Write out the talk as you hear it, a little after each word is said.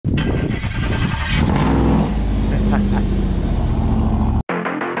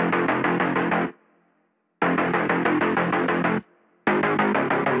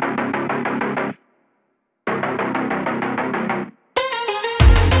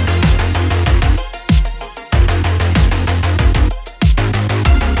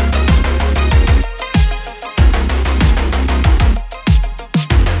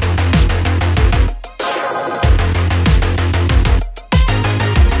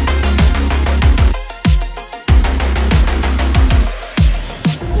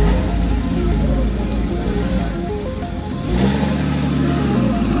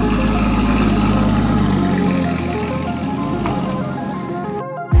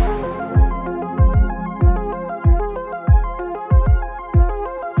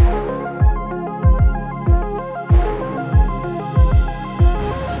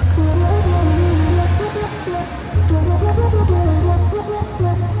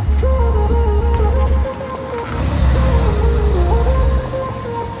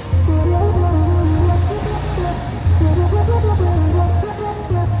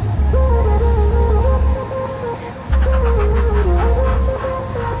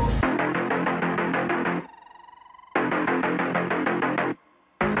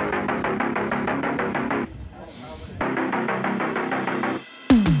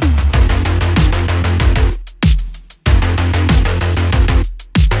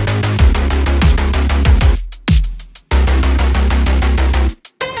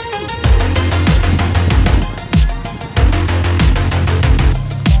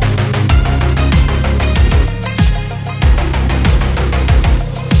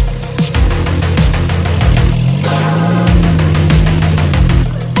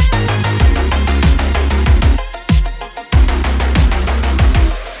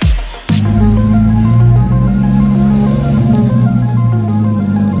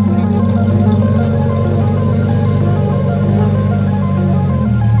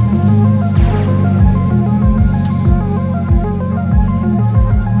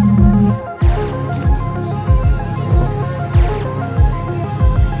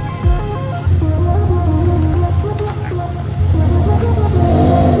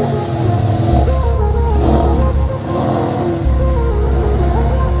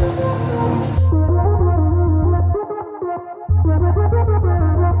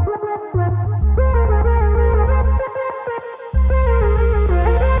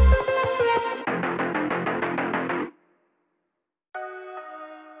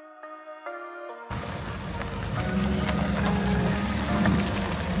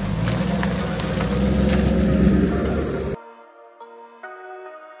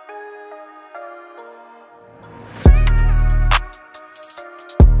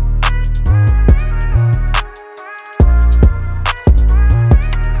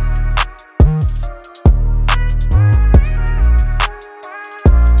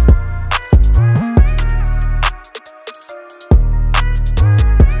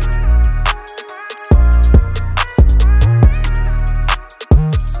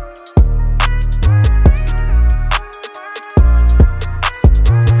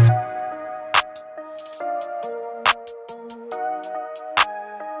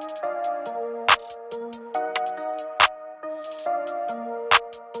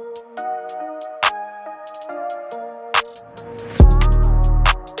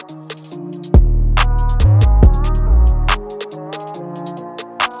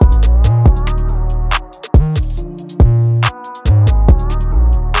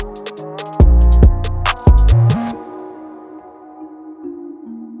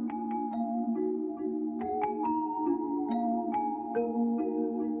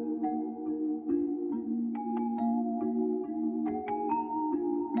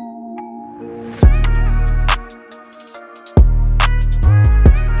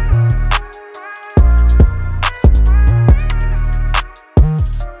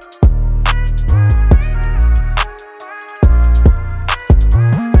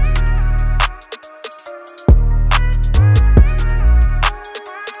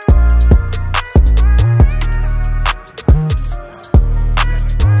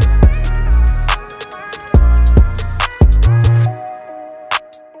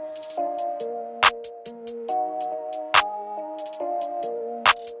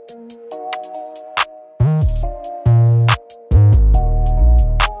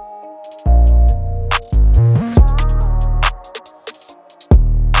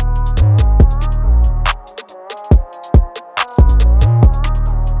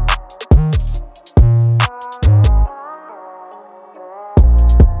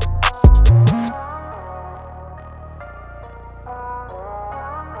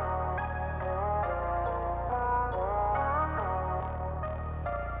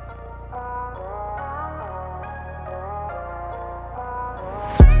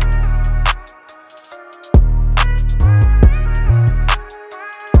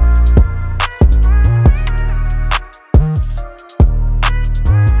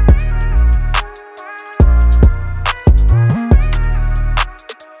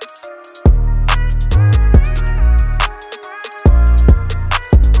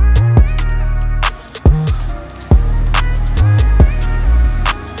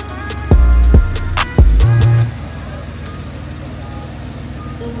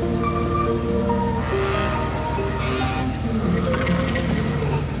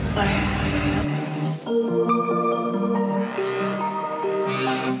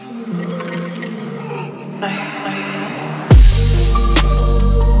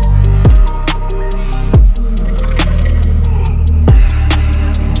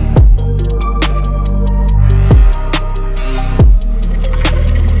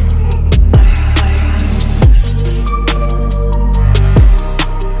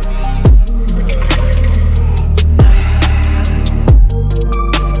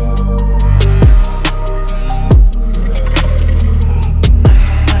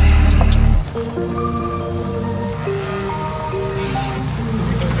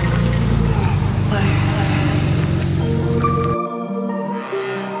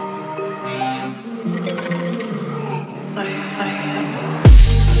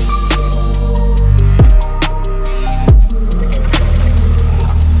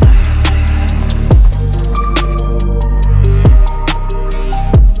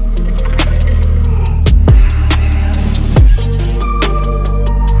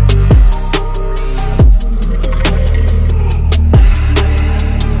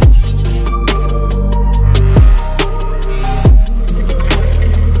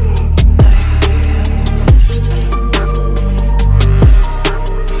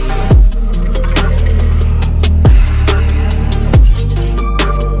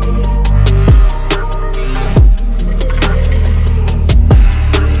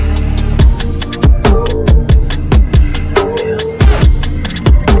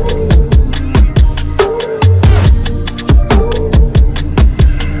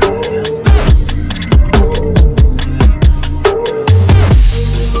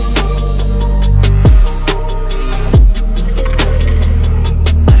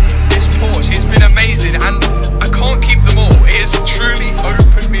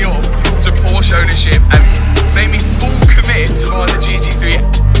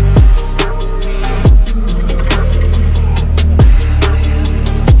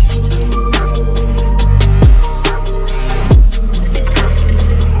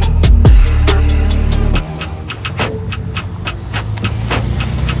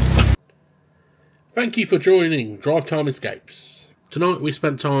Thank you for joining Drive Time Escapes. Tonight we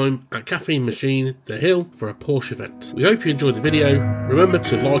spent time at Caffeine and Machine, The Hill, for a Porsche event. We hope you enjoyed the video. Remember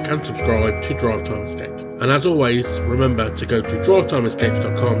to like and subscribe to Drive Time Escapes. And as always, remember to go to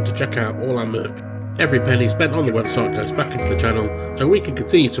drivetimeescapes.com to check out all our merch. Every penny spent on the website goes back into the channel so we can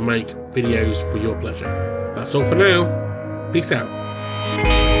continue to make videos for your pleasure. That's all for now. Peace out.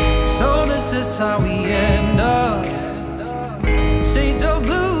 So this is how we end up. Shades of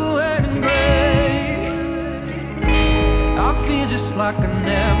blue and gray. I feel just like